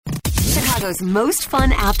Chicago's most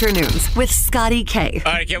fun afternoons with Scotty K.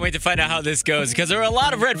 All right, I can't wait to find out how this goes because there were a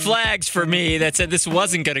lot of red flags for me that said this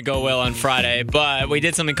wasn't going to go well on Friday, but we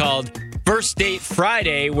did something called First Date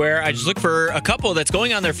Friday where I just look for a couple that's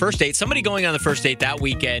going on their first date, somebody going on the first date that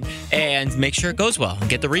weekend, and make sure it goes well and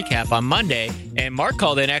get the recap on Monday. And Mark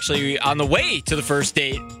called in actually on the way to the first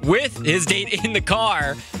date with his date in the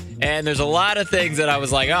car. And there's a lot of things that I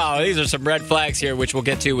was like, oh, these are some red flags here, which we'll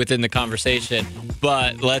get to within the conversation.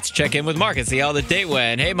 But let's check in with Mark and see how the date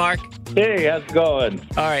went. Hey, Mark. Hey, how's it going?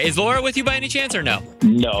 All right. Is Laura with you by any chance or no?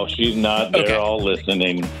 No, she's not. They're Okay. all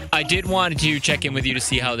listening. I did want to check in with you to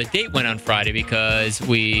see how the date went on Friday because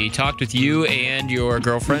we talked with you and your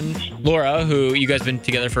girlfriend, Laura, who you guys have been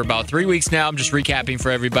together for about 3 weeks now. I'm just recapping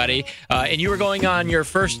for everybody. And you were going on your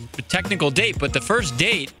first technical date, but the first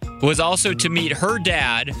date was also to meet her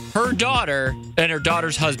dad, her daughter, and her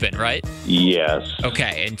daughter's husband, right? Yes.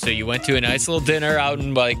 Okay, and so you went to a nice little dinner out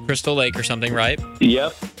in like Crystal Lake or something, right?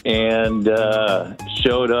 Yep. And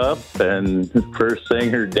showed up, and the first thing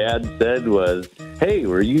her dad said was, "Hey,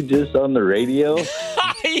 were you just on the radio?"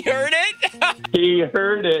 He heard it? He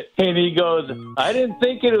heard it, and he goes, "I didn't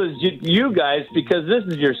think it was you guys because this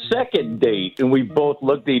is your second date." And we both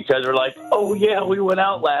looked at each other like, "Oh, yeah, we went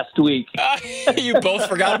out last week." You both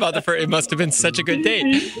forgot about the first. It must have been such a good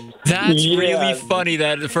date. That's really funny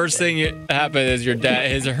that the first thing that happened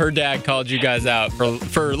is her dad called you guys out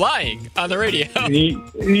for lying on the radio.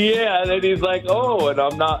 Yeah, and then he's like, "Oh, and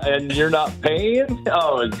I'm not, and you're not paying."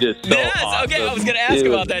 Oh, it's just so awesome. Okay, I was going to ask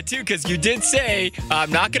about that too because you did say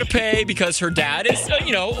I'm not going to pay because her dad is,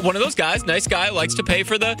 one of those guys, nice guy, likes to pay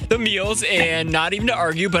for the meals and not even to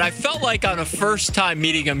argue. But I felt like on a first time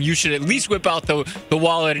meeting him, you should at least whip out the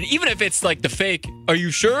wallet, and even if it's like the fake, "Are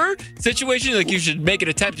you sure?" situation, like you should make an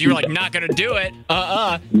attempt. You're like not going to do it.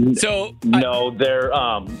 So no,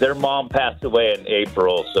 their mom passed away in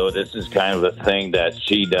April, so this is kind of a thing that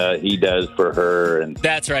he does for her. And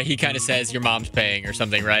that's right. He kind of says your mom's paying or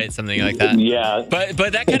something, right? Something like that. Yeah. But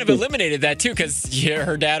that kind of eliminated that too because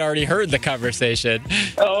her dad already heard the conversation.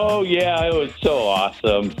 Oh yeah, it was so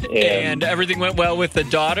awesome. And everything went well with the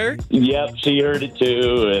daughter? Yep, she heard it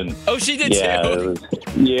too. And oh, she did too?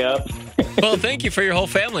 Yep. Well, thank you for your whole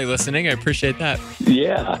family listening. I appreciate that.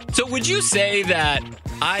 Yeah. So would you say that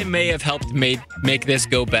I may have helped make this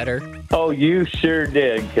go better? Oh, you sure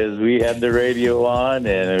did, because we had the radio on,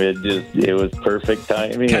 and it was perfect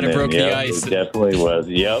timing. Kind of broke the ice. It definitely was,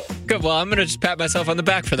 yep. Good. Well, I'm going to just pat myself on the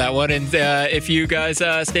back for that one. And if you guys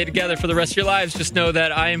stay together for the rest of your lives, just know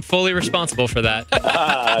that I am fully responsible for that.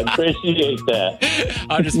 I appreciate that.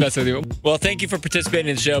 I'm just messing with you. Well, thank you for participating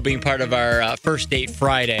in the show, being part of our First Date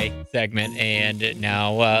Friday segment. And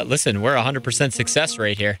now, listen, we're 100% success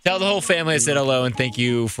rate here. Tell the whole family I said hello, and thank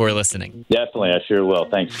you for listening. Definitely, I sure will.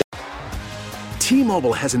 Thanks.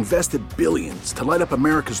 T-Mobile has invested billions to light up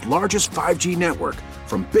America's largest 5G network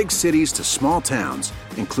from big cities to small towns,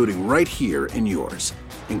 including right here in yours.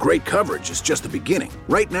 And great coverage is just the beginning.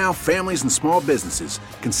 Right now, families and small businesses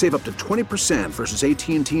can save up to 20% versus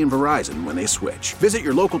AT&T and Verizon when they switch. Visit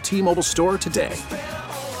your local T-Mobile store today.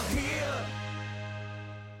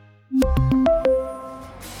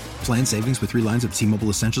 Plan savings with 3 lines of T-Mobile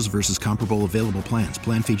Essentials versus comparable available plans.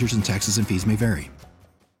 Plan features and taxes and fees may vary.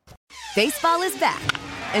 Baseball is back,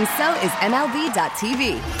 and so is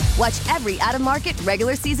MLB.tv. Watch every out-of-market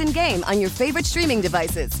regular season game on your favorite streaming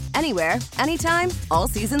devices, anywhere, anytime, all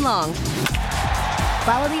season long.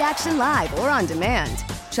 Follow the action live or on demand.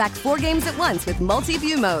 Track 4 games at once with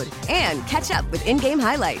multi-view mode and catch up with in-game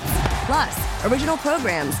highlights. Plus, original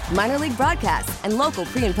programs, minor league broadcasts, and local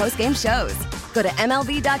pre- and post-game shows. Go to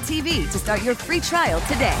MLB.tv to start your free trial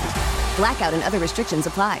today. Blackout and other restrictions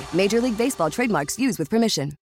apply. Major League Baseball trademarks used with permission.